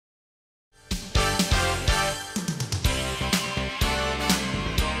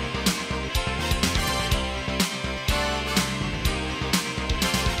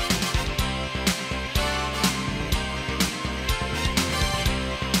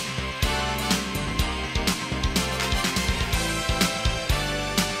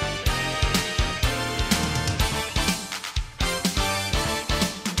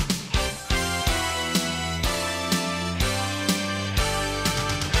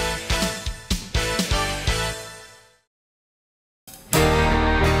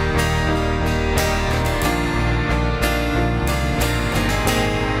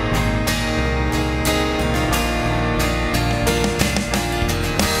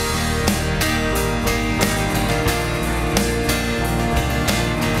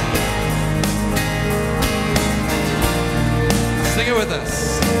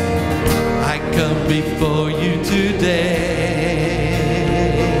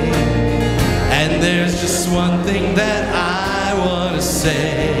one thing that I want to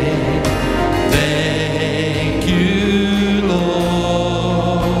say. Thank you,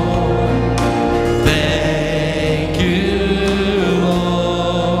 Lord. Thank you,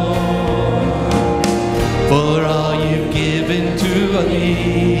 Lord, for all you've given to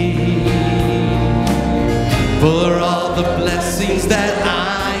me, for all the blessings that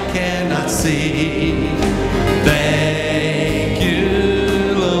I cannot see. Thank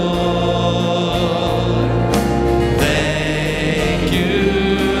you, Lord. Thank you,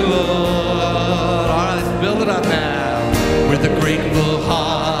 Lord. All right, let's build it up now. With a grateful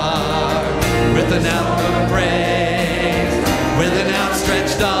heart, with an outward praise, with an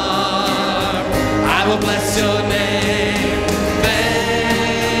outstretched arm, I will bless your name.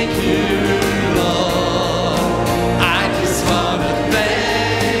 Thank you, Lord. I just want to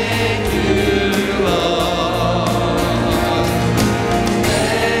thank you, Lord.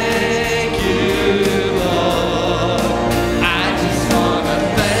 Thank you, Lord. I just want to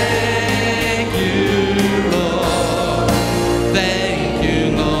thank you, Lord. Thank you,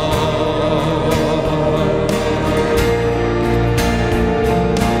 Lord.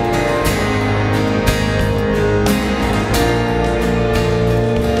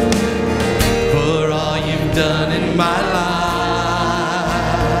 For all you've done in my life,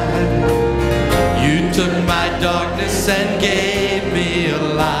 you took my darkness and gave me a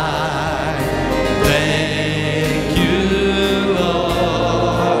light. Thank you,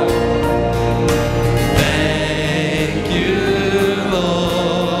 Lord. Thank you,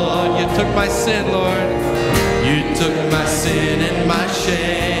 Lord. You took my sin, Lord. You took my sin and my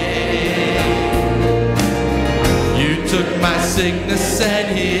shame. You took my sickness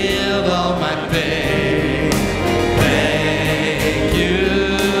and healed all my pain. Thank you,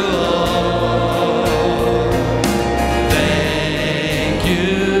 Lord. Thank you,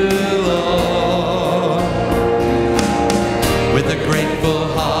 Lord. With a grateful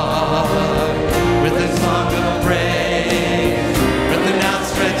heart, with a song of praise, with an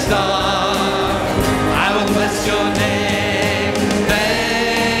outstretched arm, I will bless your name.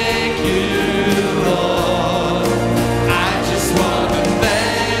 Thank you, Lord. I just want to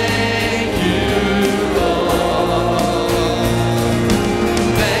thank you, Lord.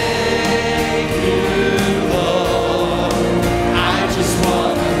 Thank you, Lord. I just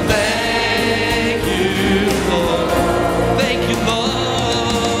want to thank you, Lord. Thank you,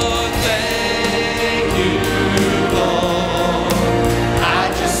 Lord. Thank you, Lord. I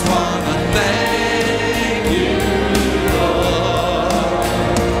just want to thank you, Lord.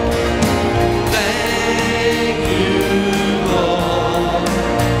 Thank you, Lord.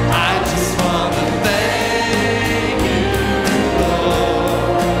 I just want to thank you, Lord.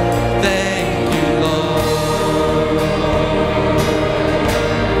 Thank you, Lord.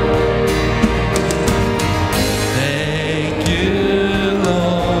 Thank you,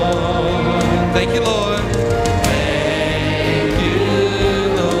 Lord. Thank you, Lord. Thank you,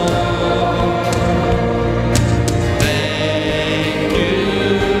 Lord. Thank you,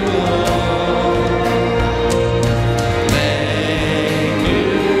 Lord. Thank you,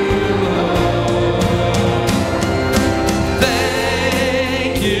 Lord.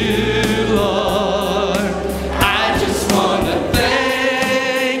 Thank you, Lord. I just want to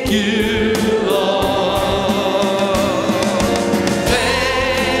thank you, Lord.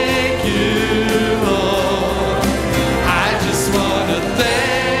 Thank you, Lord. I just want to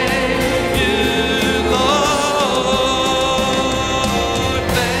thank you, Lord.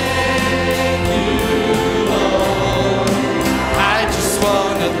 Thank you, Lord. I just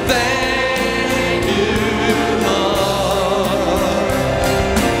want to thank you, Lord.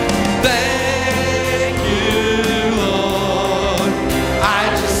 Thank you, Lord. I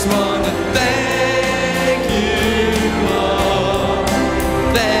just want to thank you, Lord.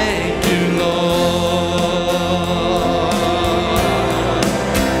 Thank you, Lord.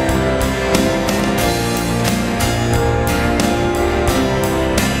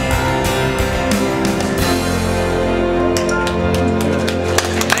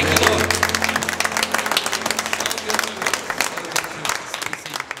 Thank you, Lord.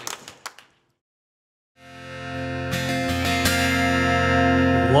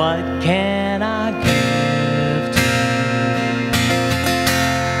 What can I give to you?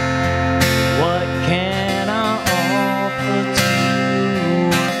 What can I offer to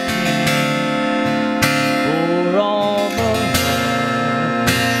you for all the love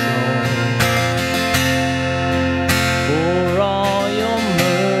shown, for all your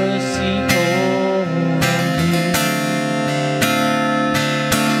mercy over me?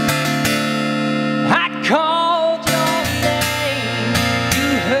 I called your name, you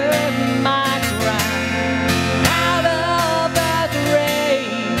heard my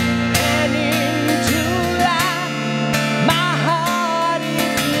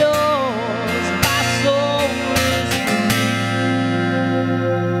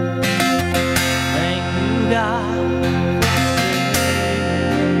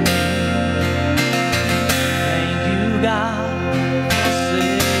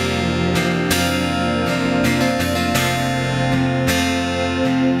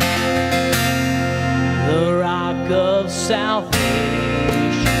salvation.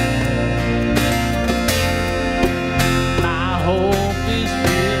 My hope is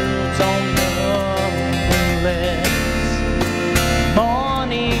built on nothing less.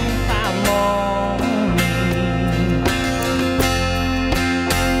 Morning by morning,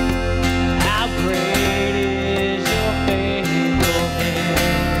 how great is your faithfulness.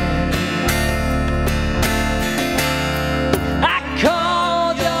 I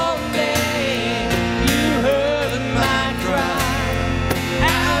called your name, you heard my cry,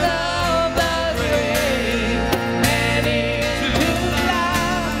 out of the grave and into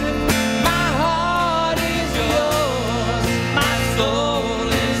life. My heart is yours, my soul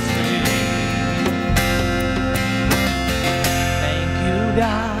is free. Thank you,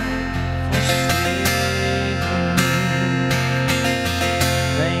 God, for saving me.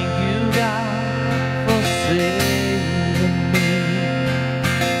 Thank you, God, for saving me.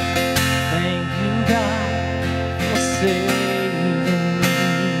 Thank you, God, for saving me.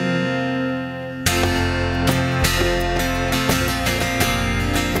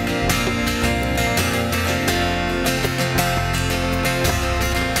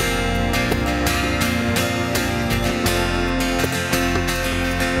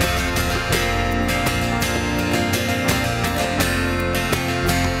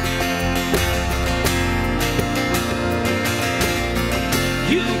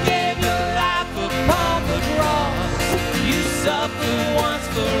 You gave your life upon the cross. You suffered once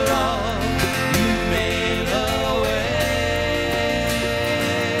for all. You made a way.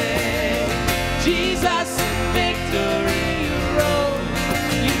 Jesus, in victory you rose.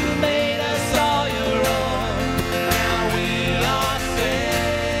 You made us all your own. Now we are saved.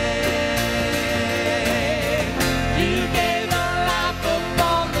 You gave your life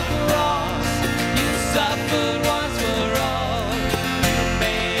upon the cross. You suffered once for all. You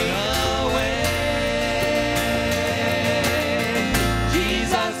made a way.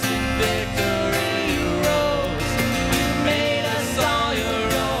 Jesus, in victory you rose. You made us all your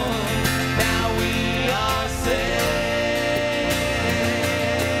own. Now we are saved.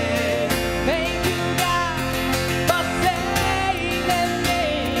 Thank you, God, for saving me.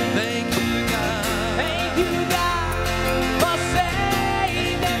 Thank you, God. Thank you, God, for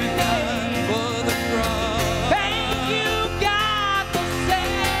saving me. For the cross. Thank you, God, for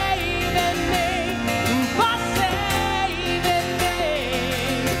saving me. For saving me.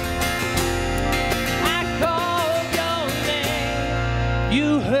 I called your name. You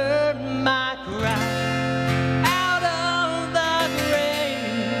heard my cry. Out of the grave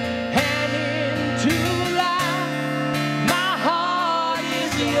and into life. My heart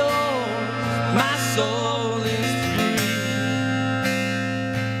is yours. My soul is free.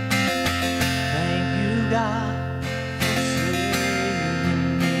 Thank you, God, for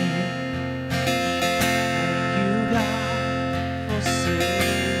saving me. Thank you, God, for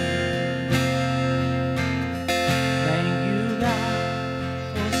saving me. Thank you, God,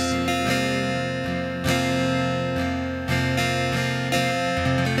 for saving me.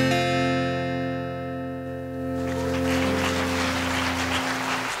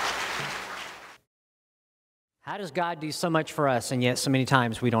 How does God do so much for us, and yet so many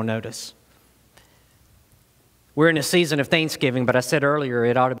times we don't notice? We're in a season of Thanksgiving, but I said earlier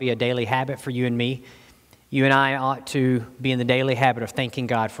it ought to be a daily habit for you and me. You and I ought to be in the daily habit of thanking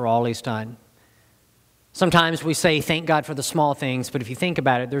God for all He's done. Sometimes we say thank God for the small things, but if you think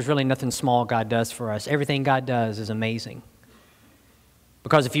about it, there's really nothing small God does for us. Everything God does is amazing.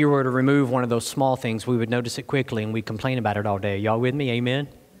 Because if you were to remove one of those small things, we would notice it quickly and we'd complain about it all day. Y'all with me? Amen?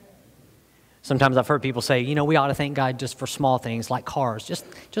 Sometimes I've heard people say, you know, we ought to thank God just for small things like cars, just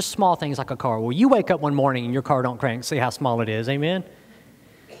small things like a car. Well, you wake up one morning and your car don't crank. See how small it is. Amen?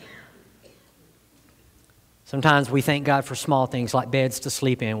 Sometimes we thank God for small things like beds to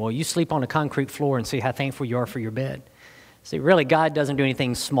sleep in. Well, you sleep on a concrete floor and see how thankful you are for your bed. See, really, God doesn't do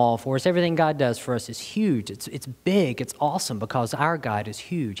anything small for us. Everything God does for us is huge. It's big. It's awesome because our God is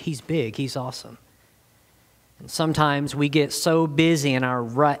huge. He's big. He's awesome. And sometimes we get so busy in our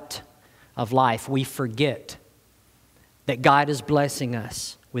rut of life, we forget that God is blessing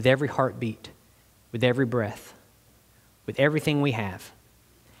us with every heartbeat, with every breath, with everything we have.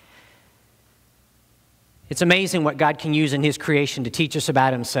 It's amazing what God can use in His creation to teach us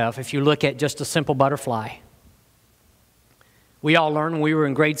about Himself. If you look at just a simple butterfly, we all learned when we were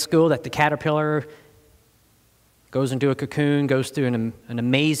in grade school that the caterpillar goes into a cocoon, goes through an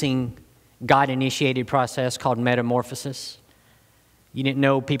amazing God-initiated process called metamorphosis. You didn't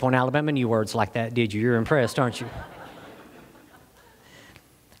know people in Alabama knew words like that, did you? You're impressed, aren't you?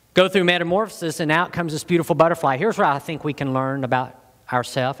 Go through metamorphosis, and out comes this beautiful butterfly. Here's where I think we can learn about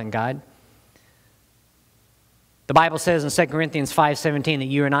ourselves and God. The Bible says in 2 Corinthians 5:17 that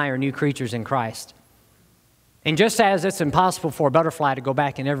you and I are new creatures in Christ. And just as it's impossible for a butterfly to go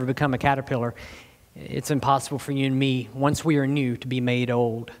back and never become a caterpillar, it's impossible for you and me, once we are new, to be made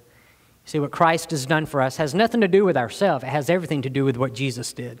old. See, what Christ has done for us has nothing to do with ourselves. It has everything to do with what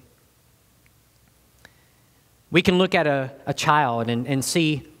Jesus did. We can look at a child and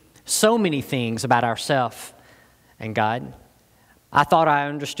see so many things about ourselves and God. I thought I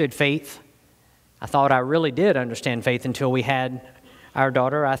understood faith. I thought I really did understand faith until we had our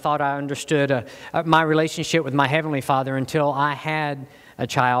daughter. I thought I understood my relationship with my Heavenly Father until I had a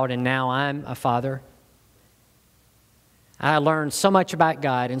child, and now I'm a father. I learned so much about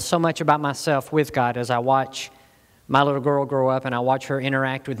God and so much about myself with God as I watch my little girl grow up and I watch her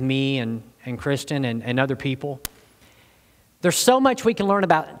interact with me and Kristen and other people. There's so much we can learn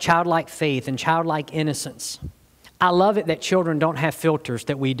about childlike faith and childlike innocence. I love it that children don't have filters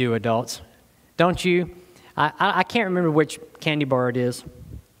that we do, adults. Don't you? I can't remember which candy bar it is,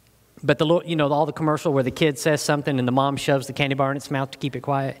 but the little, all the commercial where the kid says something and the mom shoves the candy bar in its mouth to keep it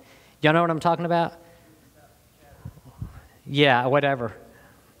quiet. Y'all know what I'm talking about? Yeah, whatever.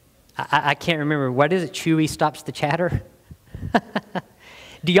 I can't remember. What is it? Chewy stops the chatter?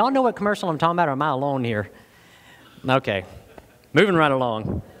 Do y'all know what commercial I'm talking about, or am I alone here? Okay. Moving right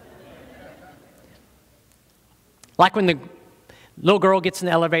along. Like when the little girl gets in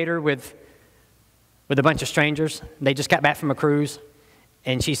the elevator with a bunch of strangers. They just got back from a cruise.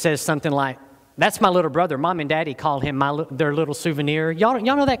 And she says something like, "That's my little brother. Mom and Daddy call him their little souvenir." Y'all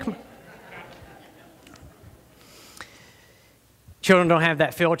know that? Children don't have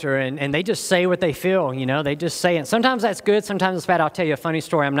that filter, and they just say what they feel, They just say it. Sometimes that's good, sometimes it's bad. I'll tell you a funny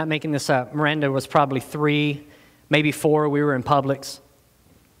story. I'm not making this up. Miranda was probably 3, maybe 4. We were in Publix,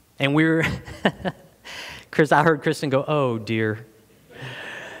 and we were... I heard Kristen go, "Oh, dear."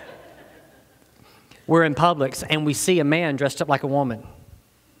 We're in Publix, and we see a man dressed up like a woman.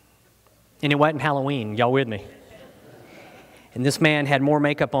 And it wasn't Halloween. Y'all with me? And this man had more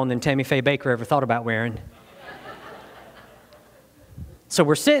makeup on than Tammy Faye Baker ever thought about wearing. So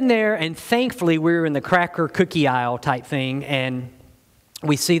we're sitting there, and thankfully we're in the cracker cookie aisle type thing, and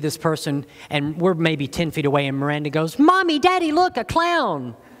we see this person, and we're maybe 10 feet away, and Miranda goes, "Mommy, Daddy, look, a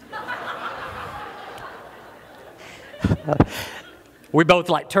clown." We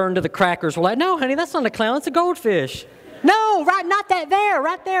both turn to the crackers. We're like, "No, honey, that's not a clown. It's a goldfish." "No, right, not that there.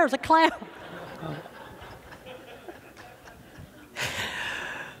 Right there is a clown."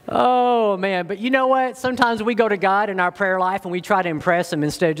 Oh, man. But you know what? Sometimes we go to God in our prayer life and we try to impress Him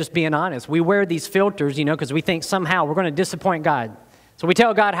instead of just being honest. We wear these filters, because we think somehow we're going to disappoint God. So we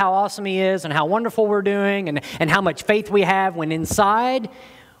tell God how awesome He is and how wonderful we're doing and how much faith we have, when inside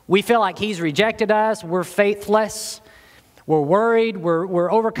we feel like He's rejected us. We're faithless. We're worried.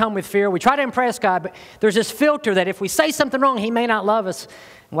 We're overcome with fear. We try to impress God, but there's this filter that if we say something wrong, He may not love us.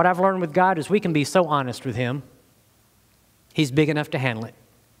 And what I've learned with God is we can be so honest with Him. He's big enough to handle it.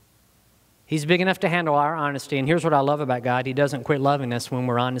 He's big enough to handle our honesty. And here's what I love about God. He doesn't quit loving us when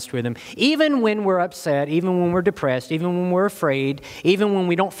we're honest with Him. Even when we're upset, even when we're depressed, even when we're afraid, even when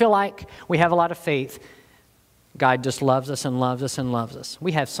we don't feel like we have a lot of faith, God just loves us and loves us and loves us.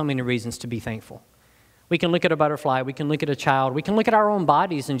 We have so many reasons to be thankful. We can look at a butterfly. We can look at a child. We can look at our own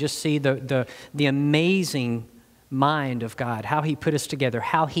bodies and just see the amazing mind of God, how He put us together,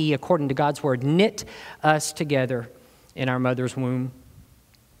 how He, according to God's Word, knit us together in our mother's womb.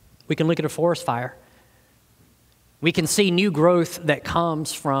 We can look at a forest fire. We can see new growth that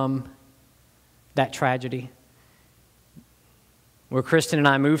comes from that tragedy. Where Kristen and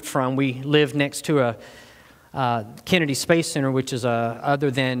I moved from, we lived next to a Kennedy Space Center, which is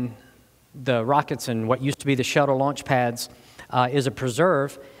other than the rockets and what used to be the shuttle launch pads, is a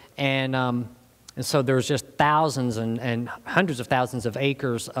preserve. And so there's just thousands and hundreds of thousands of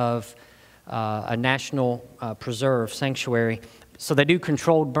acres of a national preserve sanctuary. So they do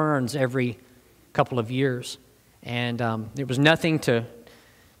controlled burns every couple of years. And it was nothing to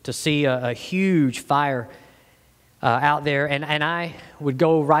see a huge fire out there. And I would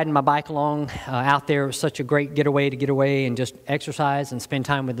go riding my bike along out there. It was such a great getaway to get away and just exercise and spend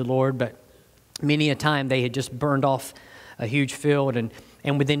time with the Lord. But many a time they had just burned off a huge field.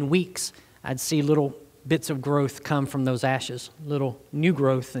 And within weeks, I'd see little bits of growth come from those ashes, little new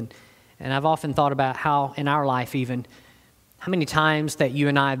growth. And I've often thought about how in our life even, how many times that you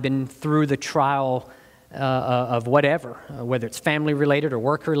and I have been through the trial of whatever, whether it's family-related or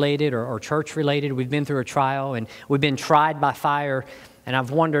work-related or church-related. We've been through a trial, and we've been tried by fire. And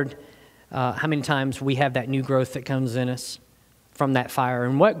I've wondered how many times we have that new growth that comes in us from that fire.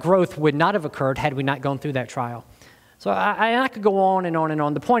 And what growth would not have occurred had we not gone through that trial. So I could go on and on and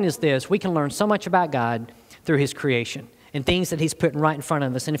on. The point is this: we can learn so much about God through His creation and things that He's putting right in front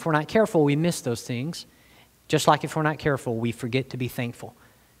of us. And if we're not careful, we miss those things. Just like if we're not careful, we forget to be thankful.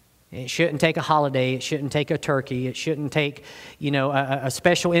 It shouldn't take a holiday. It shouldn't take a turkey. It shouldn't take, a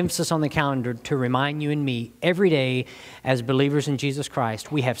special emphasis on the calendar to remind you and me every day as believers in Jesus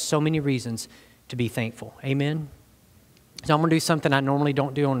Christ, we have so many reasons to be thankful. Amen? So I'm going to do something I normally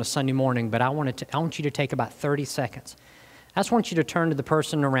don't do on a Sunday morning, but I want you to take about 30 seconds. I just want you to turn to the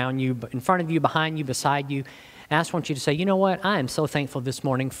person around you, in front of you, behind you, beside you, and I just want you to say, you know what, I am so thankful this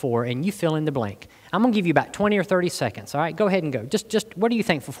morning for, and you fill in the blank. I'm going to give you about 20 or 30 seconds, all right? Go ahead and go. Just what are you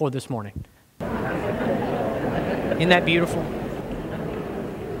thankful for this morning? Isn't that beautiful?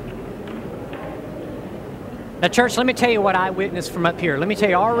 Now, church, let me tell you what I witnessed from up here. Let me tell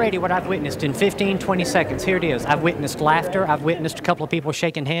you already what I've witnessed in 15, 20 seconds. Here it is. I've witnessed laughter. I've witnessed a couple of people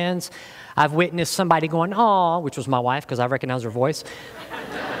shaking hands. I've witnessed somebody going, "Aw," which was my wife because I recognize her voice.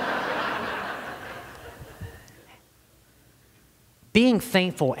 Being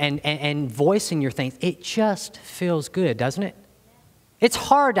thankful and voicing your thanks, it just feels good, doesn't it? It's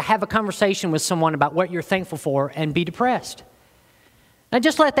hard to have a conversation with someone about what you're thankful for and be depressed. Now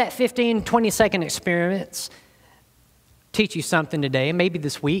just let that 15, 20-second experience teach you something today, maybe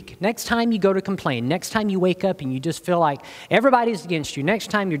this week. Next time you go to complain, next time you wake up and you just feel like everybody's against you, next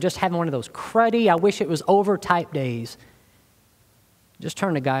time you're just having one of those cruddy, I wish it was over type days, just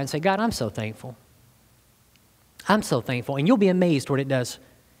turn to God and say, "God, I'm so thankful. I'm so thankful." And you'll be amazed what it does.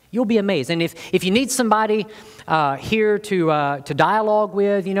 You'll be amazed. And if you need somebody here to dialogue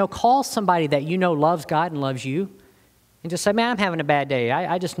with, call somebody that you know loves God and loves you. And just say, "Man, I'm having a bad day.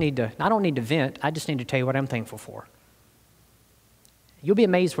 I don't need to vent. I just need to tell you what I'm thankful for." You'll be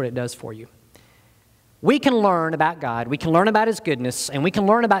amazed what it does for you. We can learn about God. We can learn about His goodness. And we can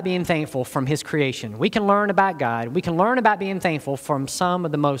learn about being thankful from His creation. We can learn about God. We can learn about being thankful from some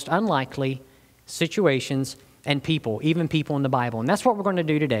of the most unlikely situations and people, even people in the Bible. And that's what we're going to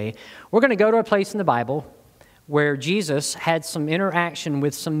do today. We're going to go to a place in the Bible where Jesus had some interaction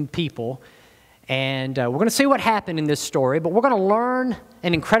with some people. And we're going to see what happened in this story. But we're going to learn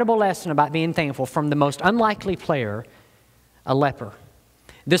an incredible lesson about being thankful from the most unlikely player, a leper.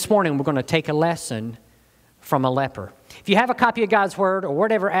 This morning, we're going to take a lesson from a leper. If you have a copy of God's Word or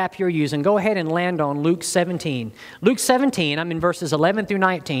whatever app you're using, go ahead and land on Luke 17. Luke 17, I'm in verses 11 through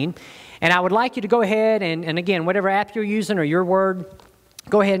 19. And I would like you to go ahead and again, whatever app you're using or your Word,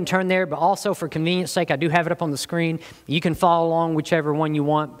 go ahead and turn there. But also for convenience sake, I do have it up on the screen. You can follow along whichever one you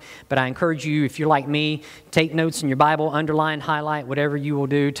want. But I encourage you, if you're like me, take notes in your Bible, underline, highlight, whatever you will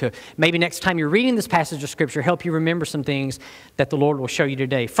do to maybe next time you're reading this passage of Scripture, help you remember some things that the Lord will show you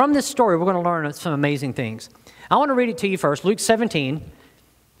today. From this story, we're going to learn some amazing things. I want to read it to you first, Luke 17,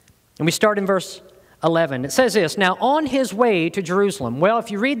 and we start in verse 11. It says this, "Now on His way to Jerusalem." Well,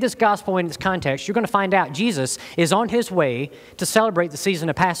 if you read this gospel in its context, you're going to find out Jesus is on His way to celebrate the season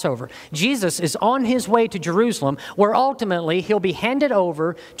of Passover. Jesus is on His way to Jerusalem, where ultimately He'll be handed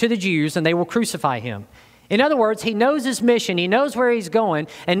over to the Jews and they will crucify Him. In other words, He knows His mission. He knows where He's going.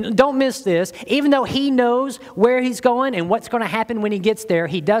 And don't miss this, even though He knows where He's going and what's going to happen when He gets there,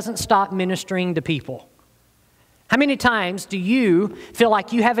 He doesn't stop ministering to people. How many times do you feel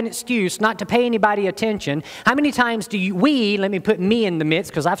like you have an excuse not to pay anybody attention? How many times do let me put me in the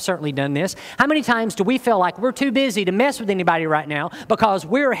midst because I've certainly done this. How many times do we feel like we're too busy to mess with anybody right now because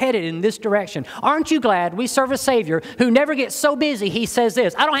we're headed in this direction? Aren't you glad we serve a Savior who never gets so busy He says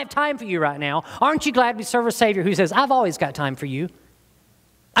this, "I don't have time for you right now." Aren't you glad we serve a Savior who says, "I've always got time for you"?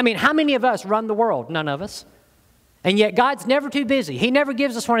 I mean, how many of us run the world? None of us. And yet God's never too busy. He never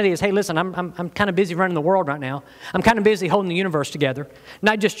gives us one of these, "Hey, listen, I'm kind of busy running the world right now. I'm kind of busy holding the universe together.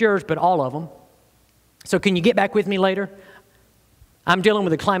 Not just yours, but all of them. So can you get back with me later? I'm dealing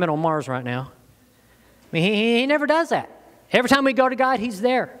with the climate on Mars right now." I mean, he never does that. Every time we go to God, He's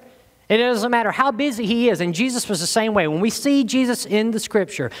there. It doesn't matter how busy He is. And Jesus was the same way. When we see Jesus in the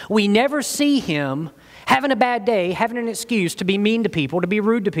Scripture, we never see Him having a bad day, having an excuse to be mean to people, to be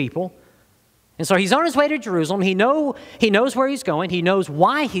rude to people. And so He's on His way to Jerusalem. He knows where He's going. He knows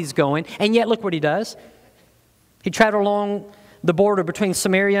why He's going. And yet, look what He does. He traveled along the border between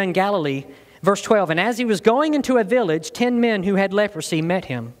Samaria and Galilee. Verse 12, "And as He was going into a village, 10 men who had leprosy met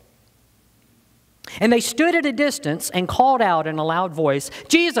Him. And they stood at a distance and called out in a loud voice,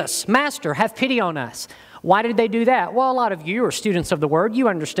 'Jesus, Master, have pity on us.'" Why did they do that? Well, a lot of you are students of the Word. You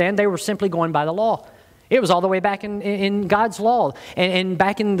understand they were simply going by the law. It was all the way back in God's law and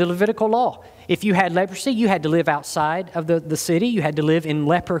back in the Levitical law. If you had leprosy, you had to live outside of the city. You had to live in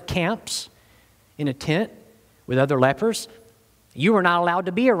leper camps, in a tent with other lepers. You were not allowed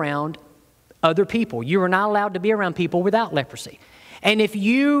to be around other people. You were not allowed to be around people without leprosy. And if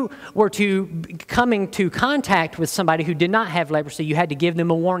you were to come into contact with somebody who did not have leprosy, you had to give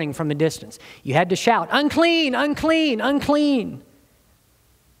them a warning from a distance. You had to shout, unclean, unclean, unclean.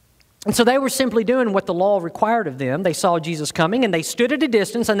 And so they were simply doing what the law required of them. They saw Jesus coming, and they stood at a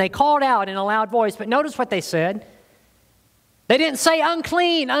distance, and they called out in a loud voice. But notice what they said. They didn't say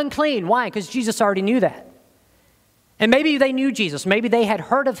unclean, unclean. Why? Because Jesus already knew that. And maybe they knew Jesus. Maybe they had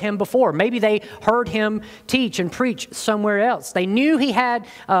heard of him before. Maybe they heard him teach and preach somewhere else. They knew he had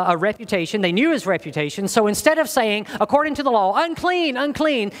a reputation. They knew his reputation. So instead of saying, according to the law, unclean,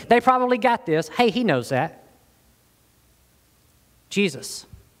 unclean, they probably got this. Hey, he knows that. Jesus,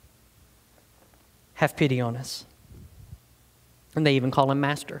 have pity on us. And they even call him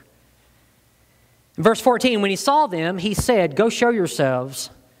Master. In verse 14, when he saw them, he said, go show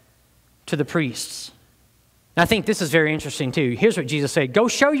yourselves to the priests. I think this is very interesting too. Here's what Jesus said. Go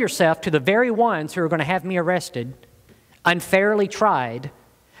show yourself to the very ones who are going to have me arrested, unfairly tried,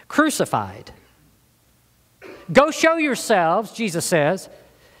 crucified. Go show yourselves, Jesus says,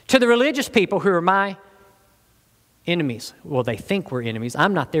 to the religious people who are my enemies. Well, they think we're enemies.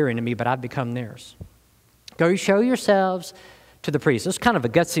 I'm not their enemy, but I've become theirs. Go show yourselves to the priests. It's kind of a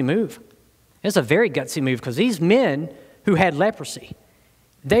gutsy move. It's a very gutsy move because these men who had leprosy,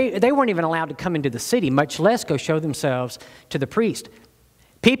 They weren't even allowed to come into the city, much less go show themselves to the priest.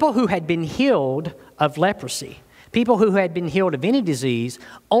 People who had been healed of leprosy, people who had been healed of any disease,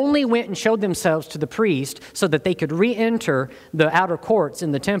 only went and showed themselves to the priest so that they could re-enter the outer courts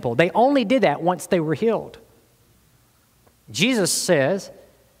in the temple. They only did that once they were healed. Jesus says,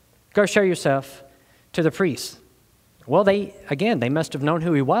 go show yourself to the priest. Well, they must have known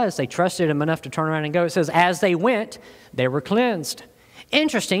who he was. They trusted him enough to turn around and go. It says, as they went, they were cleansed.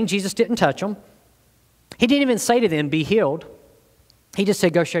 Interesting, Jesus didn't touch them. He didn't even say to them, be healed. He just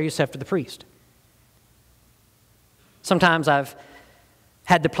said, go show yourself to the priest. Sometimes I've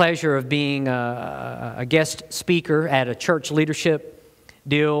had the pleasure of being a guest speaker at a church leadership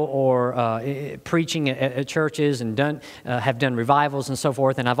deal or preaching at churches and have done revivals and so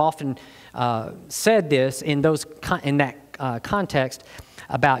forth. And I've often said this in that context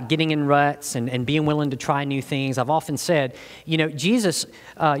about getting in ruts and being willing to try new things. I've often said, Jesus,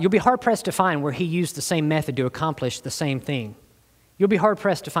 you'll be hard-pressed to find where he used the same method to accomplish the same thing. You'll be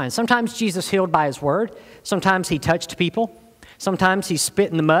hard-pressed to find. Sometimes Jesus healed by his word. Sometimes he touched people. Sometimes he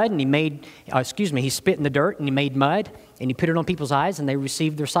spit in the mud and he spit in the dirt and he made mud and he put it on people's eyes and they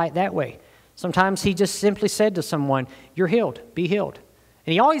received their sight that way. Sometimes he just simply said to someone, you're healed, be healed.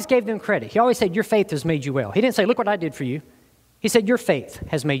 And he always gave them credit. He always said, your faith has made you well. He didn't say, look what I did for you. He said, your faith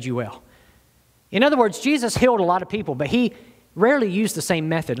has made you well. In other words, Jesus healed a lot of people, but he rarely used the same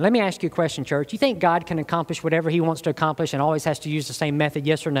method. Let me ask you a question, church. You think God can accomplish whatever he wants to accomplish and always has to use the same method,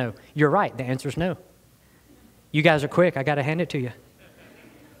 yes or no? You're right. The answer is no. You guys are quick. I got to hand it to you.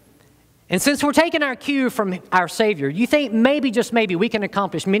 And since we're taking our cue from our Savior, you think maybe, just maybe, we can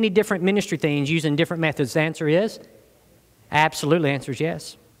accomplish many different ministry things using different methods? The answer is absolutely. The answer is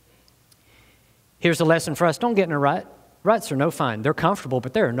yes. Here's the lesson for us. Don't get in a rut. Ruts are no fun. They're comfortable,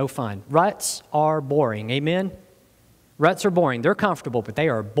 but they're no fun. Ruts are boring. Amen? Ruts are boring. They're comfortable, but they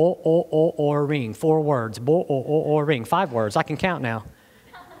are boring. 4 words. Boring. 5 words. I can count now.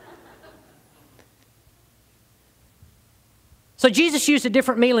 So Jesus used a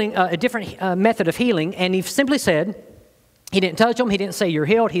different method of healing, and he simply said, he didn't touch them. He didn't say you're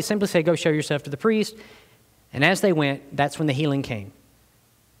healed. He simply said, go show yourself to the priest. And as they went, that's when the healing came.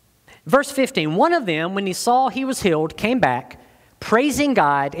 Verse 15, one of them, when he saw he was healed, came back, praising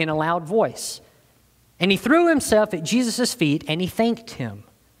God in a loud voice. And he threw himself at Jesus' feet and he thanked him.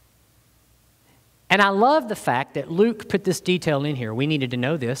 And I love the fact that Luke put this detail in here. We needed to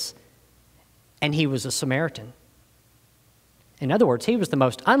know this. And he was a Samaritan. In other words, he was the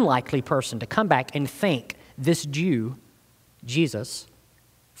most unlikely person to come back and thank this Jew, Jesus,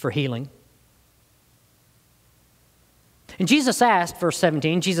 for healing. And Jesus asked, verse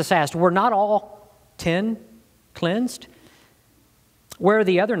 17, Jesus asked, were not all 10 cleansed? Where are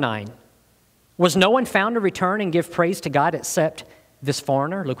the other 9? Was no one found to return and give praise to God except this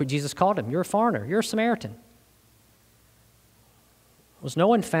foreigner? Look what Jesus called him. You're a foreigner. You're a Samaritan. Was no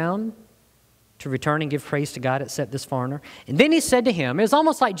one found to return and give praise to God except this foreigner? And then he said to him, it was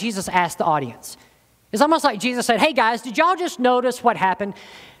almost like Jesus asked the audience. It's almost like Jesus said, hey guys, did y'all just notice what happened?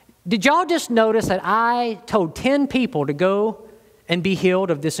 Did y'all just notice that I told 10 people to go and be healed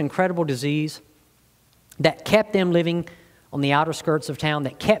of this incredible disease that kept them living on the outer skirts of town,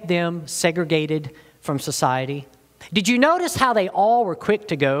 that kept them segregated from society? Did you notice how they all were quick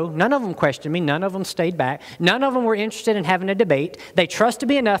to go? None of them questioned me. None of them stayed back. None of them were interested in having a debate. They trusted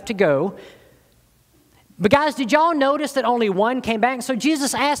me enough to go. But guys, did y'all notice that only one came back? So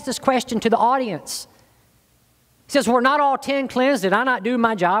Jesus asked this question to the audience. He says, were not all 10 cleansed? Did I not do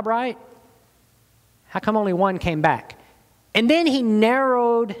my job right? How come only one came back? And then he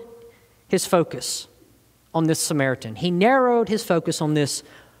narrowed his focus on this Samaritan. He narrowed his focus on this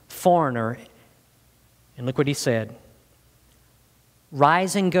foreigner. And look what he said.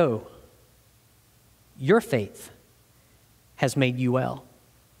 Rise and go. Your faith has made you well.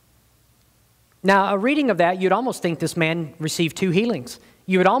 Now, a reading of that, you'd almost think this man received 2 healings.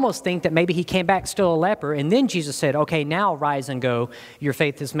 You would almost think that maybe he came back still a leper, and then Jesus said, okay, now rise and go. Your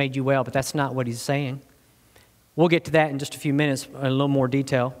faith has made you well. But that's not what he's saying. We'll get to that in just a few minutes in a little more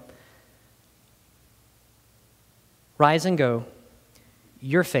detail. Rise and go.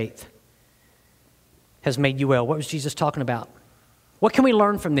 Your faith has made you well. What was Jesus talking about? What can we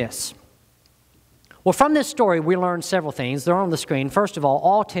learn from this? Well, from this story, we learned several things. They're on the screen. First of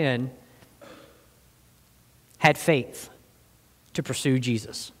all 10 had faith to pursue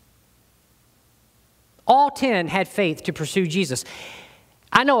Jesus. All 10 had faith to pursue Jesus.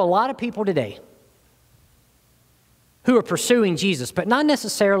 I know a lot of people today who are pursuing Jesus, but not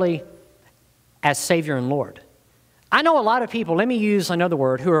necessarily as Savior and Lord. I know a lot of people, let me use another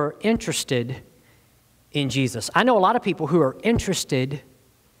word, who are interested in Jesus. I know a lot of people who are interested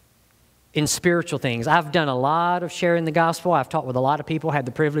in spiritual things. I've done a lot of sharing the gospel. I've talked with a lot of people, had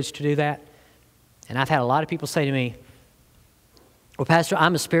the privilege to do that. And I've had a lot of people say to me, well, Pastor,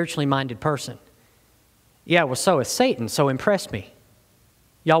 I'm a spiritually minded person. Yeah, well, so is Satan, so impress me.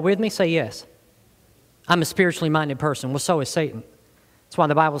 Y'all with me? Say yes. I'm a spiritually minded person. Well, so is Satan. That's why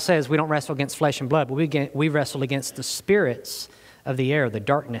the Bible says we don't wrestle against flesh and blood, but we wrestle against the spirits of the air, the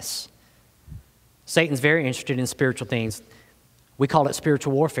darkness. Satan's very interested in spiritual things. We call it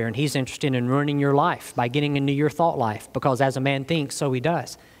spiritual warfare, and he's interested in ruining your life by getting into your thought life, because as a man thinks, so he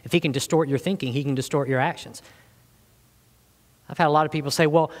does. If he can distort your thinking, he can distort your actions. I've had a lot of people say,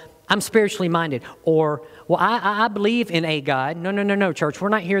 well, I'm spiritually minded, or, well, I believe in a God. No, church. We're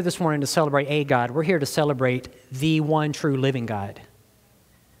not here this morning to celebrate a God. We're here to celebrate the one true living God.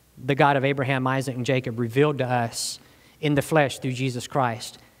 The God of Abraham, Isaac, and Jacob, revealed to us in the flesh through Jesus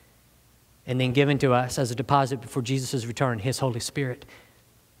Christ, and then given to us as a deposit before Jesus' return, His Holy Spirit.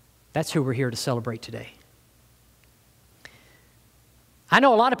 That's who we're here to celebrate today. I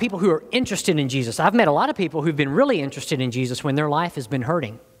know a lot of people who are interested in Jesus. I've met a lot of people who've been really interested in Jesus when their life has been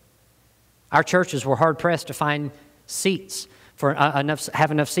hurting. Our churches were hard-pressed to find seats,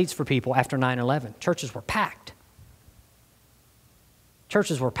 have enough seats for people after 9/11. Churches were packed.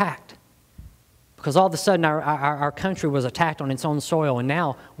 Churches were packed because all of a sudden our country was attacked on its own soil, and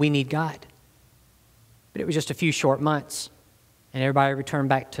now we need God. But it was just a few short months, and everybody returned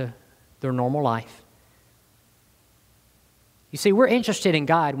back to their normal life. You see, we're interested in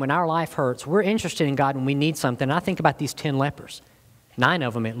God when our life hurts. We're interested in God when we need something. I think about these 10 lepers, 9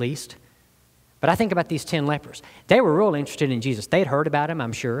 of them at least. But I think about these 10 lepers. They were real interested in Jesus. They had heard about Him,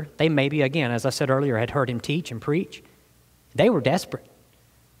 I'm sure. They maybe, again, as I said earlier, had heard Him teach and preach. They were desperate.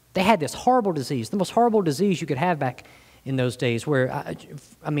 They had this horrible disease, the most horrible disease you could have back in those days, where,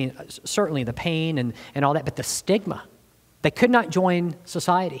 certainly the pain and all that, but the stigma. They could not join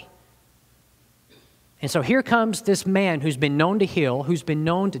society. And so here comes this man who's been known to heal, who's been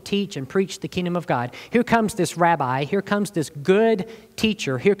known to teach and preach the kingdom of God. Here comes this rabbi. Here comes this good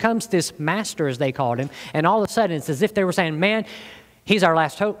teacher. Here comes this master, as they called him. And all of a sudden, it's as if they were saying, man, he's our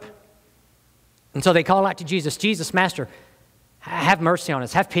last hope. And so they call out to Jesus, Jesus, Master, have mercy on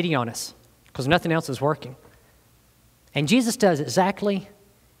us. Have pity on us, because nothing else is working. And Jesus does exactly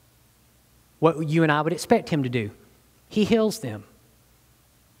what you and I would expect Him to do. He heals them.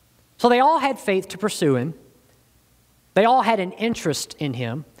 So they all had faith to pursue Him. They all had an interest in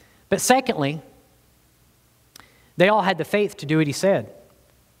Him. But secondly, they all had the faith to do what He said.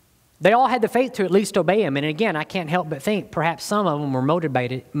 They all had the faith to at least obey Him. And again, I can't help but think perhaps some of them were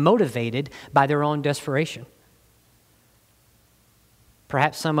motivated by their own desperation.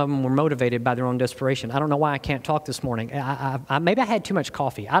 Perhaps some of them were motivated by their own desperation. I don't know why I can't talk this morning. Maybe I had too much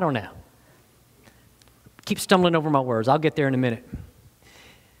coffee. I don't know. Keep stumbling over my words. I'll get there in a minute.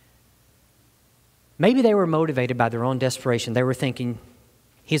 Maybe they were motivated by their own desperation. They were thinking,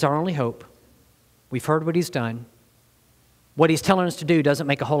 He's our only hope. We've heard what He's done. What He's telling us to do doesn't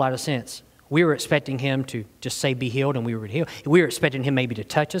make a whole lot of sense. We were expecting Him to just say, be healed, and we would heal. We were expecting Him maybe to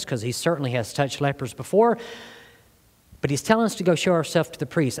touch us, because He certainly has touched lepers before. But He's telling us to go show ourselves to the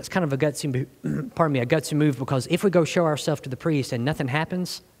priest. That's kind of a gutsy move, because if we go show ourselves to the priest and nothing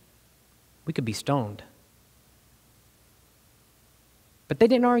happens, we could be stoned. But they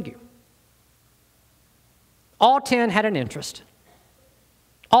didn't argue. All 10 had an interest.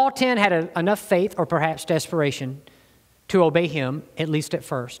 All 10 had enough faith or perhaps desperation to obey him, at least at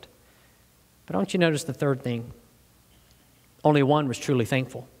first. But don't you notice the third thing? Only one was truly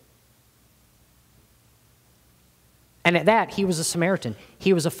thankful. And at that, he was a Samaritan.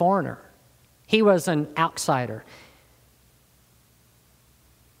 He was a foreigner. He was an outsider.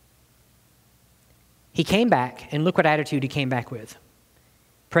 He came back, and look what attitude he came back with.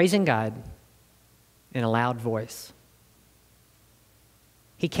 Praising God in a loud voice.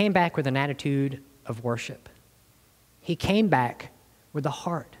 He came back with an attitude of worship. He came back with a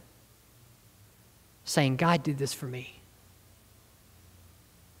heart saying, God did this for me.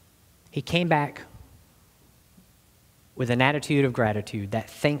 He came back with an attitude of gratitude, that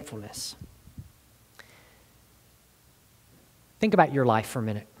thankfulness. Think about your life for a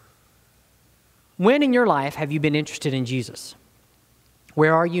minute. When in your life have you been interested in Jesus?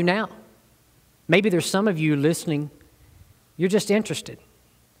 Where are you now? Maybe there's some of you listening, you're just interested.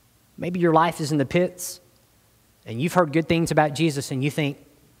 Maybe your life is in the pits, and you've heard good things about Jesus, and you think,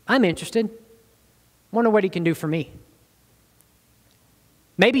 I'm interested. Wonder what he can do for me.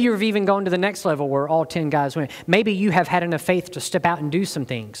 Maybe you've even gone to the next level where all 10 guys went. Maybe you have had enough faith to step out and do some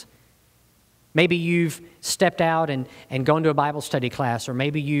things. Maybe you've stepped out and gone to a Bible study class, or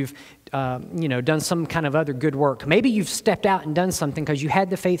maybe you've done some kind of other good work. Maybe you've stepped out and done something because you had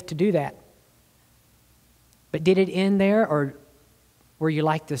the faith to do that. But did it end there, or were you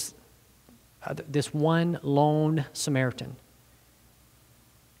like this one lone Samaritan?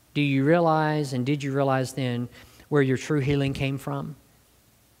 Do you realize, and did you realize then, where your true healing came from?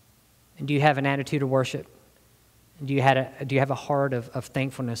 And do you have an attitude of worship? And do you have a heart of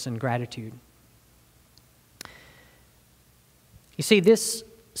thankfulness and gratitude? You see, this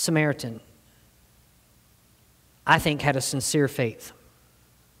Samaritan, I think, had a sincere faith.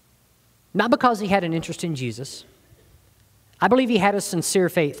 Not because he had an interest in Jesus. I believe he had a sincere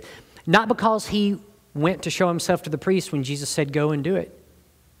faith. Not because he went to show himself to the priest when Jesus said, go and do it.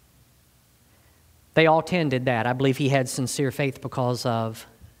 They all 10 did that. I believe he had sincere faith because of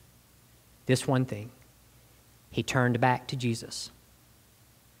this one thing. He turned back to Jesus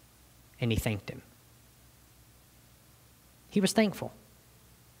and he thanked him. He was thankful.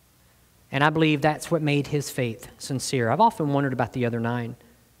 And I believe that's what made his faith sincere. I've often wondered about the other 9.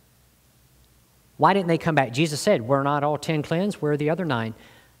 Why didn't they come back? Jesus said, we're not all 10 cleansed, where are the other 9?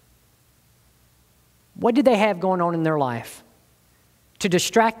 What did they have going on in their life to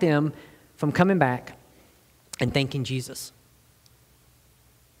distract them from coming back and thanking Jesus?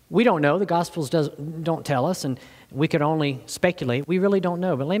 We don't know. The Gospels don't tell us, and we could only speculate. We really don't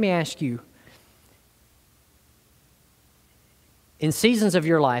know. But let me ask you, in seasons of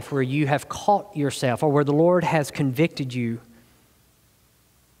your life where you have caught yourself, or where the Lord has convicted you,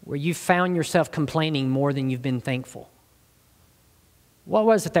 where you found yourself complaining more than you've been thankful, what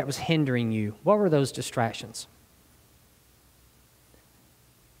was it that was hindering you? What were those distractions?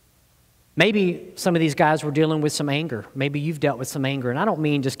 Maybe some of these guys were dealing with some anger. Maybe you've dealt with some anger. And I don't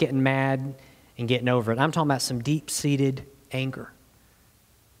mean just getting mad and getting over it. I'm talking about some deep-seated anger.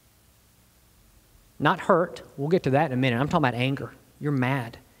 Not hurt. We'll get to that in a minute. I'm talking about anger. You're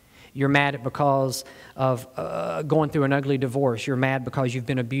mad. You're mad because of going through an ugly divorce. You're mad because you've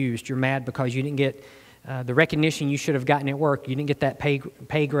been abused. You're mad because you didn't get the recognition you should have gotten at work. You didn't get that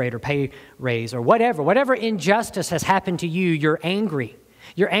pay grade or pay raise or whatever. Whatever injustice has happened to you, you're angry.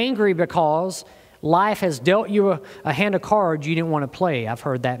 You're angry because life has dealt you a hand of cards you didn't want to play. I've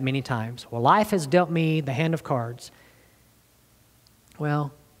heard that many times. Well, life has dealt me the hand of cards.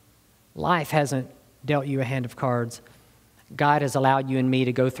 Well, life hasn't dealt you a hand of cards. God has allowed you and me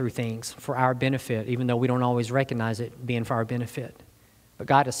to go through things for our benefit, even though we don't always recognize it being for our benefit. But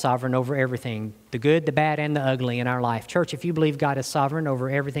God is sovereign over everything, the good, the bad, and the ugly in our life. Church, if you believe God is sovereign over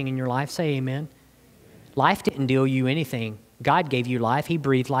everything in your life, say amen. Life didn't deal you anything. God gave you life. He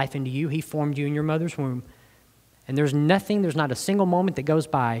breathed life into you. He formed you in your mother's womb. And there's not a single moment that goes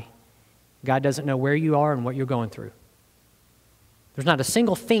by God doesn't know where you are and what you're going through. There's not a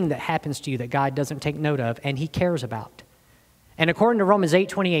single thing that happens to you that God doesn't take note of and He cares about. And according to Romans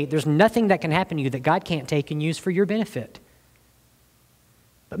 8:28, there's nothing that can happen to you that God can't take and use for your benefit.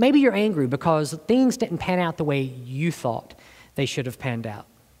 But maybe you're angry because things didn't pan out the way you thought they should have panned out.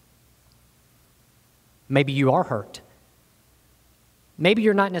 Maybe you are hurt. Maybe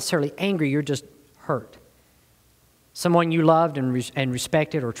you're not necessarily angry, you're just hurt. Someone you loved and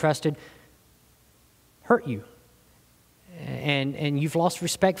respected or trusted hurt you. And you've lost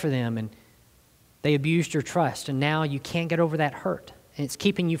respect for them, and they abused your trust, and now you can't get over that hurt, and it's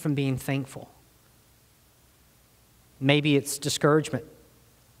keeping you from being thankful. Maybe it's discouragement.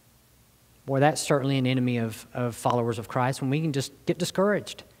 Boy, that's certainly an enemy of followers of Christ, when we can just get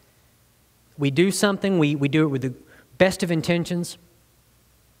discouraged. We do something, we do it with the best of intentions.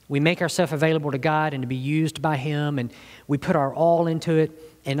 We make ourselves available to God and to be used by Him, and we put our all into it,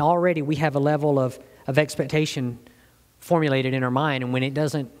 and already we have a level of expectation formulated in our mind, and when it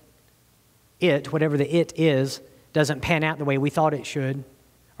doesn't, whatever the it is, doesn't pan out the way we thought it should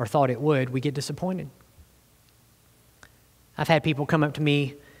or thought it would, we get disappointed. I've had people come up to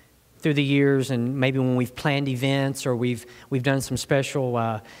me through the years, and maybe when we've planned events or we've done some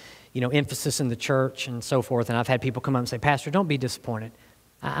special emphasis in the church and so forth, and I've had people come up and say, Pastor, don't be disappointed.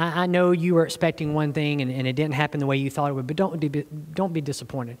 I know you were expecting one thing and it didn't happen the way you thought it would, but don't be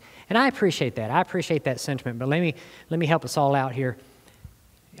disappointed. And I appreciate that. I appreciate that sentiment, but let me help us all out here.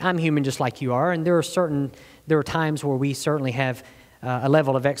 I'm human just like you are, and there are times where we certainly have a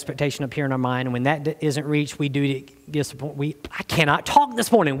level of expectation up here in our mind, and when that isn't reached, we do get disappointed. I cannot talk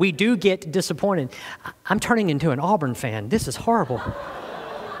this morning. We do get disappointed. I'm turning into an Auburn fan. This is horrible.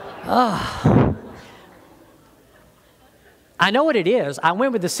 I know what it is. I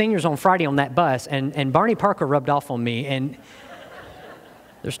went with the seniors on Friday on that bus, and Barney Parker rubbed off on me, and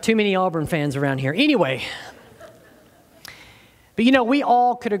there's too many Auburn fans around here. Anyway, but we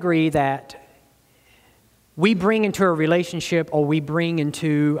all could agree that we bring into a relationship, or we bring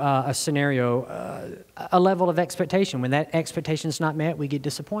into a scenario a level of expectation. When that expectation is not met, we get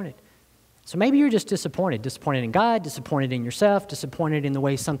disappointed. So maybe you're just disappointed in God, disappointed in yourself, disappointed in the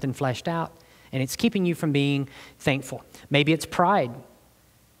way something fleshed out, and it's keeping you from being thankful. Maybe it's pride.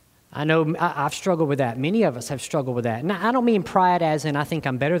 I know I've struggled with that. Many of us have struggled with that. And I don't mean pride as in I think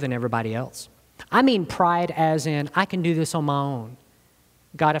I'm better than everybody else. I mean pride as in I can do this on my own.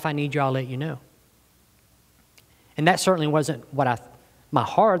 God, if I need you, I'll let you know. And that certainly wasn't my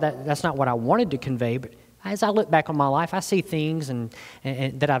heart, that's not what I wanted to convey, but as I look back on my life, I see things and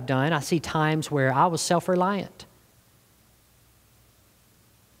that I've done. I see times where I was self-reliant.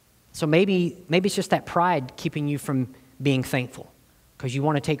 So maybe it's just that pride keeping you from being thankful because you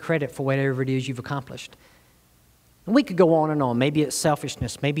want to take credit for whatever it is you've accomplished. And we could go on and on. Maybe it's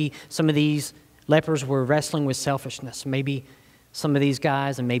selfishness. Maybe some of these lepers were wrestling with selfishness. Maybe some of these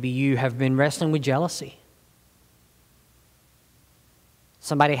guys and maybe you have been wrestling with jealousy.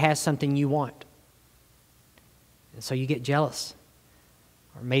 Somebody has something you want, and so you get jealous.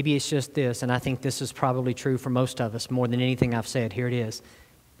 Or maybe it's just this, and I think this is probably true for most of us more than anything I've said. Here it is.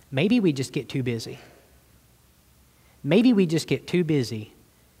 Maybe we just get too busy. Maybe we just get too busy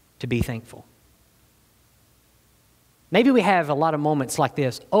to be thankful. Maybe we have a lot of moments like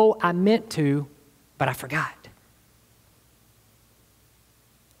this. Oh, I meant to, but I forgot.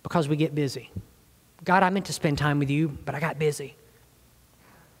 Because we get busy. God, I meant to spend time with you, but I got busy.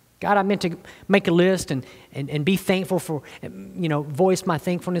 God, I meant to make a list and be thankful for, voice my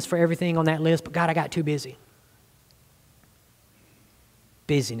thankfulness for everything on that list, but God, I got too busy.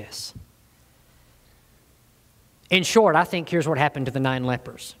 Busyness. In short, I think here's what happened to the 9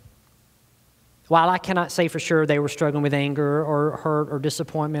 lepers. While I cannot say for sure they were struggling with anger or hurt or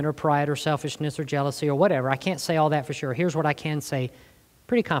disappointment or pride or selfishness or jealousy or whatever, I can't say all that for sure. Here's what I can say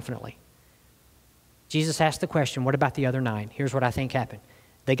pretty confidently. Jesus asked the question, what about the other 9? Here's what I think happened.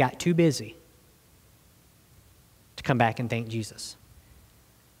 They got too busy to come back and thank Jesus.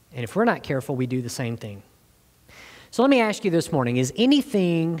 And if we're not careful, we do the same thing. So let me ask you this morning, is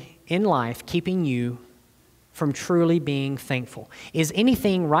anything in life keeping you from truly being thankful? Is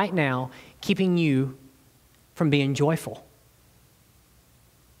anything right now keeping you from being joyful?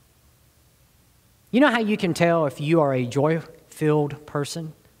 You know how you can tell if you are a joy-filled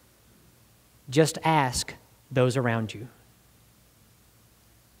person? Just ask those around you.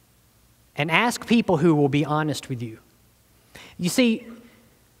 And ask people who will be honest with you. You see,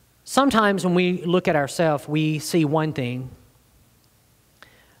 sometimes when we look at ourselves, we see one thing.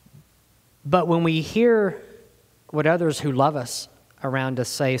 But when we hear what others who love us around us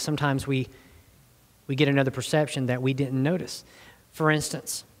say, sometimes we get another perception that we didn't notice. For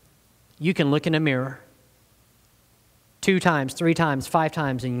instance, you can look in a mirror 2 times, 3 times, 5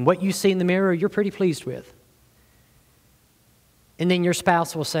 times, and what you see in the mirror, you're pretty pleased with. And then your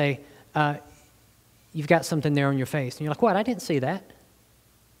spouse will say, you've got something there on your face. And you're like, what? I didn't see that.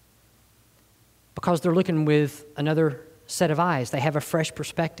 Because they're looking with another set of eyes. They have a fresh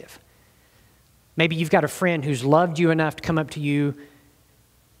perspective. Maybe you've got a friend who's loved you enough to come up to you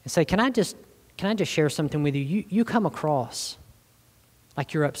and say, can I just share something with you? You come across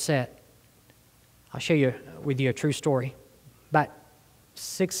like you're upset. I'll share with you a true story. About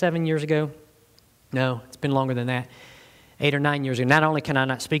 6, 7 years ago. No, it's been longer than that. 8 or 9 years ago. Not only can I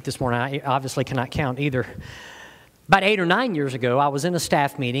not speak this morning, I obviously cannot count either. About 8 or 9 years ago, I was in a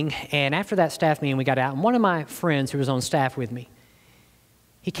staff meeting, and after that staff meeting, we got out, and one of my friends who was on staff with me,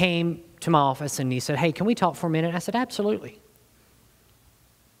 he came to my office and he said, "Hey, can we talk for a minute?" I said, "Absolutely."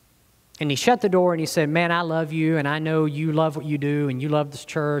 And he shut the door and he said, "Man, I love you, and I know you love what you do, and you love this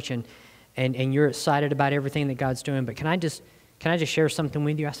church, and you're excited about everything that God's doing, but can I just share something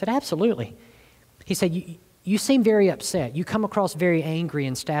with you?" I said, "Absolutely." He said, You seem very upset. You come across very angry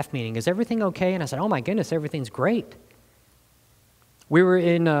in staff meeting. Is everything okay?" And I said, "Oh my goodness, everything's great." We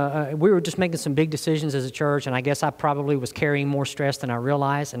were just making some big decisions as a church, and I guess I probably was carrying more stress than I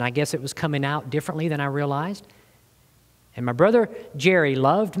realized, and I guess it was coming out differently than I realized. And my brother Jerry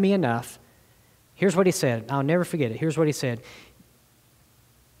loved me enough. Here's what he said. I'll never forget it. Here's what he said.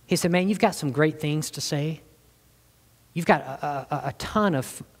 He said, "Man, you've got some great things to say. You've got a ton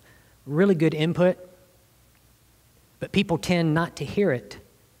of really good input, but people tend not to hear it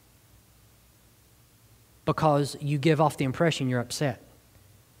because you give off the impression you're upset."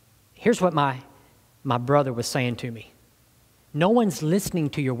 Here's what my brother was saying to me. No one's listening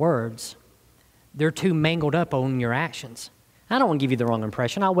to your words. They're too mangled up on your actions. I don't want to give you the wrong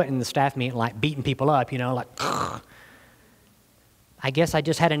impression. I went in the staff meeting like beating people up, like, ugh. I guess I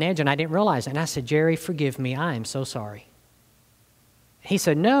just had an edge and I didn't realize it. And I said, "Jerry, forgive me. I am so sorry." He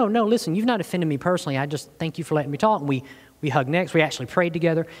said, No, listen, you've not offended me personally. I just thank you for letting me talk. And we hugged next. We actually prayed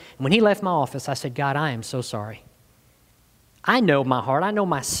together. And when he left my office, I said, "God, I am so sorry. I know my heart. I know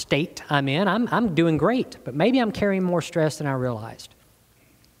my state I'm in. I'm doing great, but maybe I'm carrying more stress than I realized."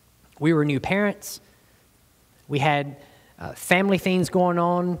 We were new parents. We had family things going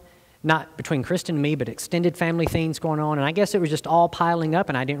on, not between Kristen and me, but extended family things going on. And I guess it was just all piling up,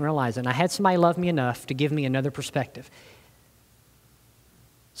 and I didn't realize it. And I had somebody love me enough to give me another perspective.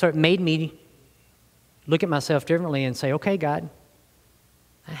 So it made me look at myself differently and say, "Okay, God,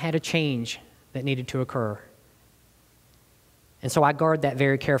 I had a change that needed to occur." And so I guard that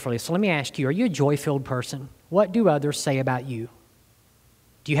very carefully. So let me ask you, are you a joy-filled person? What do others say about you?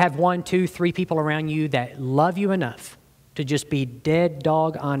 Do you have 1, 2, 3 people around you that love you enough to just be dead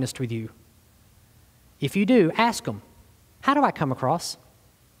dog honest with you? If you do, ask them, "How do I come across?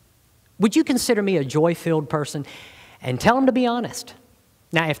 Would you consider me a joy-filled person?" And tell them to be honest.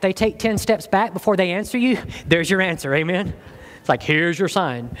 Now, if they take 10 steps back before they answer you, there's your answer, amen? It's like, here's your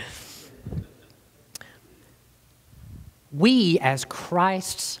sign. We, as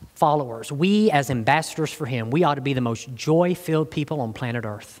Christ's followers, we as ambassadors for Him, we ought to be the most joy-filled people on planet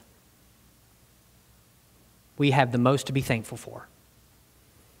Earth. We have the most to be thankful for.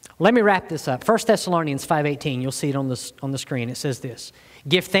 Let me wrap this up. 1 Thessalonians 5:18, you'll see it on the screen. It says this: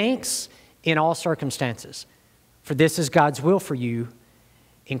 "Give thanks in all circumstances, for this is God's will for you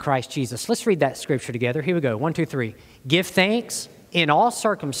in Christ Jesus." Let's read that scripture together. Here we go. 1, 2, 3. "Give thanks in all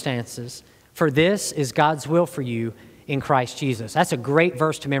circumstances, for this is God's will for you in Christ Jesus." That's a great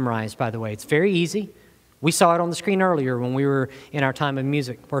verse to memorize, by the way. It's very easy. We saw it on the screen earlier when we were in our time of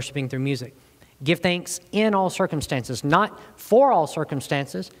music, worshiping through music. Give thanks in all circumstances, not for all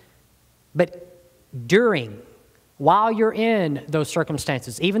circumstances, but during, while you're in those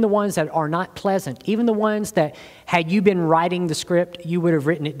circumstances, even the ones that are not pleasant, even the ones that, had you been writing the script, you would have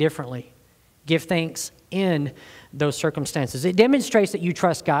written it differently. Give thanks in those circumstances. It demonstrates that you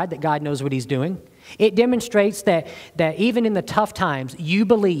trust God, that God knows what He's doing. It demonstrates that even in the tough times, you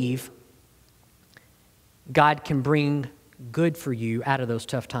believe God can bring good for you out of those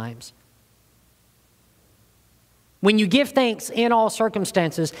tough times. When you give thanks in all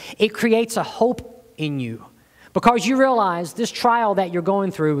circumstances, it creates a hope in you because you realize this trial that you're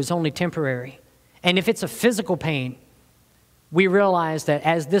going through is only temporary. And if it's a physical pain, we realize that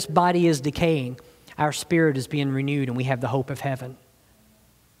as this body is decaying, our spirit is being renewed and we have the hope of heaven.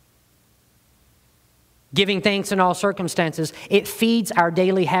 Giving thanks in all circumstances, it feeds our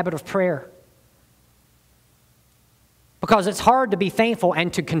daily habit of prayer. Because it's hard to be thankful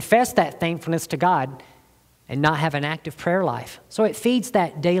and to confess that thankfulness to God and not have an active prayer life. So it feeds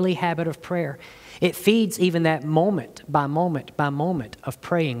that daily habit of prayer. It feeds even that moment by moment by moment of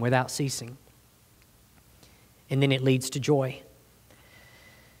praying without ceasing. And then it leads to joy.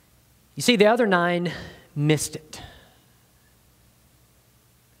 You see, the other 9 missed it.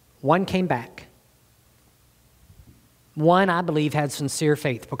 One came back. One, I believe, had sincere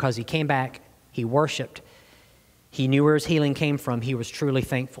faith because he came back, he worshiped, he knew where his healing came from, he was truly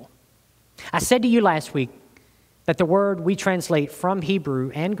thankful. I said to you last week that the word we translate from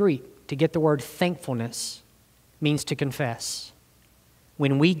Hebrew and Greek to get the word thankfulness means to confess.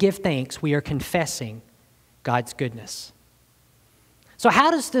 When we give thanks, we are confessing God's goodness. So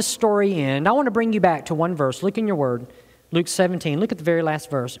how does this story end? I want to bring you back to one verse. Look in your word, Luke 17. Look at the very last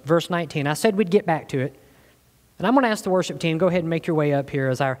verse, verse 19. I said we'd get back to it. And I'm going to ask the worship team, go ahead and make your way up here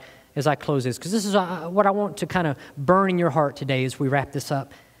as I close this, because this is what I want to kind of burn in your heart today as we wrap this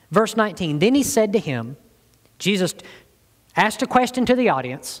up. Verse 19, then he said to him, Jesus asked a question to the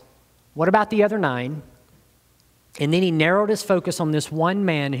audience, what about the other 9? And then he narrowed his focus on this one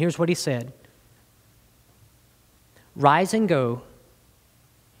man, and here's what he said. Rise and go,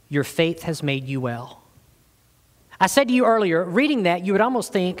 your faith has made you well. I said to you earlier, reading that, you would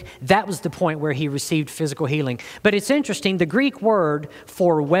almost think that was the point where he received physical healing. But it's interesting, the Greek word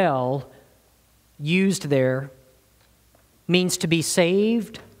for well used there means to be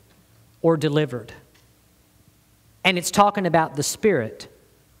saved or delivered. And it's talking about the spirit,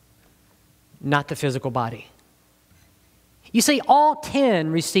 not the physical body. You see, all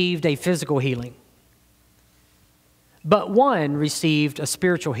 10 received a physical healing, but one received a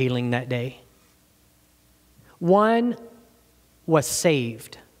spiritual healing that day. One was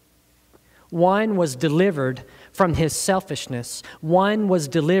saved. One was delivered from his selfishness. One was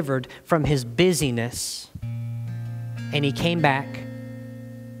delivered from his busyness. And he came back,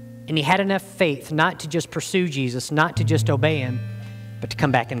 and he had enough faith not to just pursue Jesus, not to just obey him, but to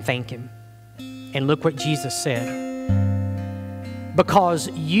come back and thank him. And look what Jesus said. Because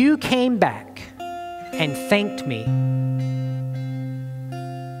you came back and thanked me,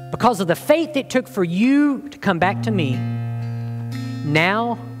 because of the faith it took for you to come back to me,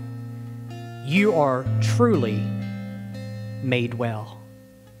 now you are truly made well.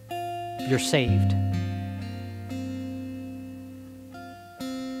 You're saved.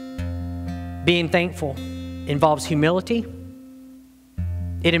 Being thankful involves humility.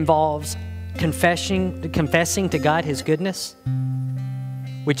 It involves confessing to God His goodness,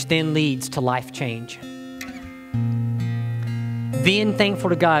 which then leads to life change. Being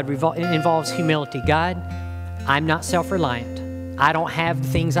thankful to God involves humility. God, I'm not self-reliant. I don't have the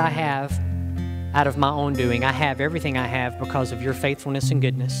things I have out of my own doing. I have everything I have because of your faithfulness and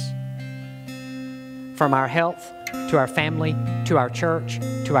goodness. From our health, to our family, to our church,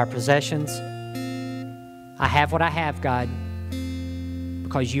 to our possessions, I have what I have, God,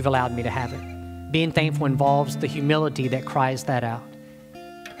 because you've allowed me to have it. Being thankful involves the humility that cries that out.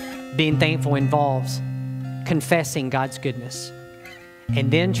 Being thankful involves confessing God's goodness. And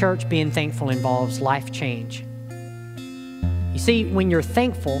then, church, being thankful involves life change. You see, when you're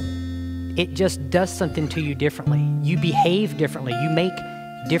thankful, it just does something to you differently. You behave differently. You make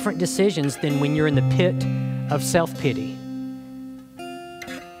different decisions than when you're in the pit of self-pity.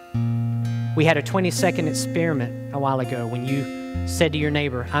 We had a 20-second experiment a while ago when you said to your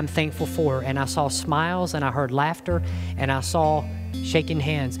neighbor, I'm thankful for, and I saw smiles, and I heard laughter, and I saw shaking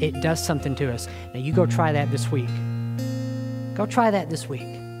hands. It does something to us. Now, you go try that this week. Go try that this week.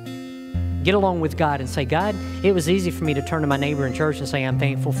 Get along with God and say, God, it was easy for me to turn to my neighbor in church and say, I'm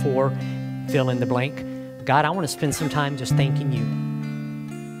thankful for, fill in the blank. God, I want to spend some time just thanking you.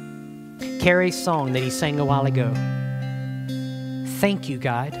 Carrie's song that he sang a while ago. Thank you,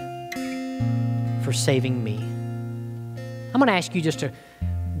 God, for saving me. I'm going to ask you just to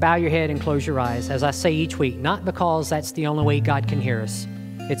bow your head and close your eyes, as I say each week, not because that's the only way God can hear us.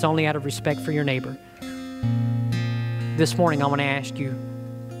 It's only out of respect for your neighbor. This morning, I want to ask you,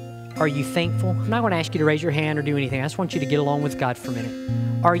 are you thankful? I'm not going to ask you to raise your hand or do anything. I just want you to get along with God for a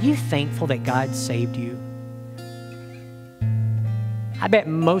minute. Are you thankful that God saved you? I bet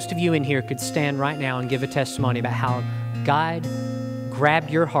most of you in here could stand right now and give a testimony about how God grabbed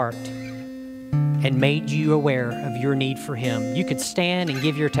your heart and made you aware of your need for Him. You could stand and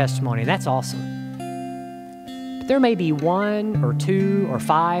give your testimony. That's awesome. But there may be 1 or 2 or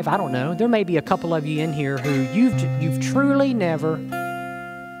 5, I don't know. There may be a couple of you in here who you've truly never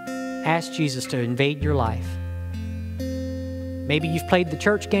asked Jesus to invade your life. Maybe you've played the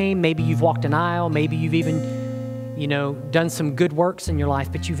church game. Maybe you've walked an aisle. Maybe you've even, done some good works in your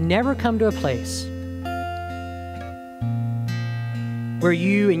life, but you've never come to a place where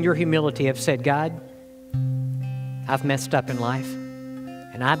you in your humility have said, God, I've messed up in life,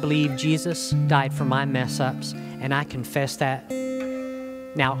 and I believe Jesus died for my mess-ups, and I confess that.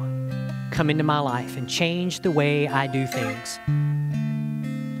 Now, come into my life and change the way I do things.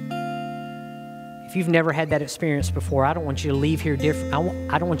 If you've never had that experience before, I don't want you to leave here different.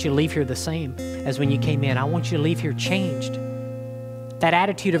 I don't want you to leave here the same as when you came in. I want you to leave here changed. That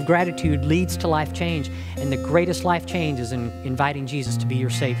attitude of gratitude leads to life change, and the greatest life change is in inviting Jesus to be your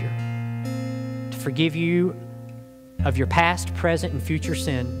Savior, to forgive you of your past, present, and future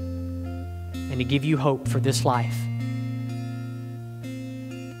sin, and to give you hope for this life.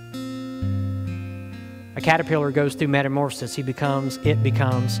 A caterpillar goes through metamorphosis. It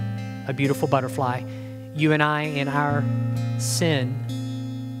becomes a beautiful butterfly. You and I, in our sin,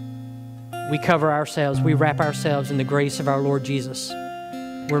 We cover ourselves, we wrap ourselves in the grace of our Lord Jesus.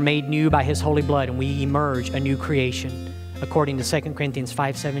 We're made new by His holy blood, and we emerge a new creation, according to 2 Corinthians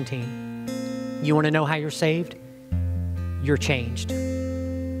 5:17. You want to know how you're saved? You're changed.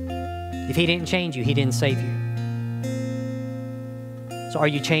 If He didn't change you, He didn't save you. So are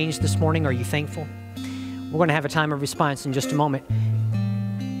you changed this morning? Are you thankful? We're going to have a time of response in just a moment.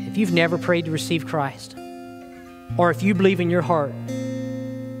 If you've never prayed to receive Christ, or if you believe in your heart,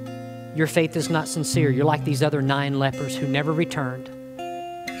 your faith is not sincere, you're like these other 9 lepers who never returned,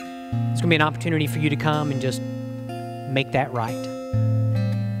 it's going to be an opportunity for you to come and just make that right.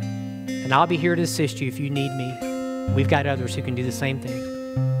 And I'll be here to assist you if you need me. We've got others who can do the same thing.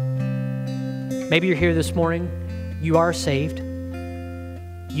 Maybe you're here this morning, you are saved.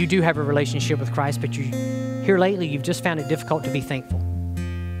 You do have a relationship with Christ, but here lately you've just found it difficult to be thankful.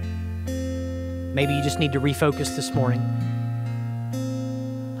 Maybe you just need to refocus this morning.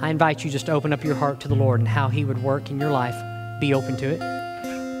 I invite you just to open up your heart to the Lord and how He would work in your life. Be open to it.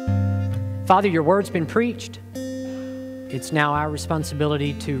 Father, your word's been preached. It's now our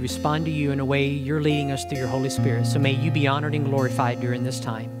responsibility to respond to you in a way you're leading us through your Holy Spirit. So may you be honored and glorified during this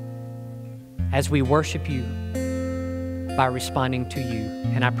time as we worship you by responding to you.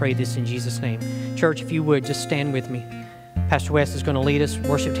 And I pray this in Jesus' name. Church, if you would, just stand with me. Pastor West is going to lead us.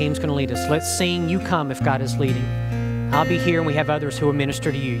 Worship team's going to lead us. Let's sing, You Come, if God is leading. I'll be here, and we have others who will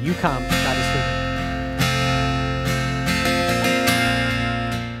minister to you. You come, if God is leading.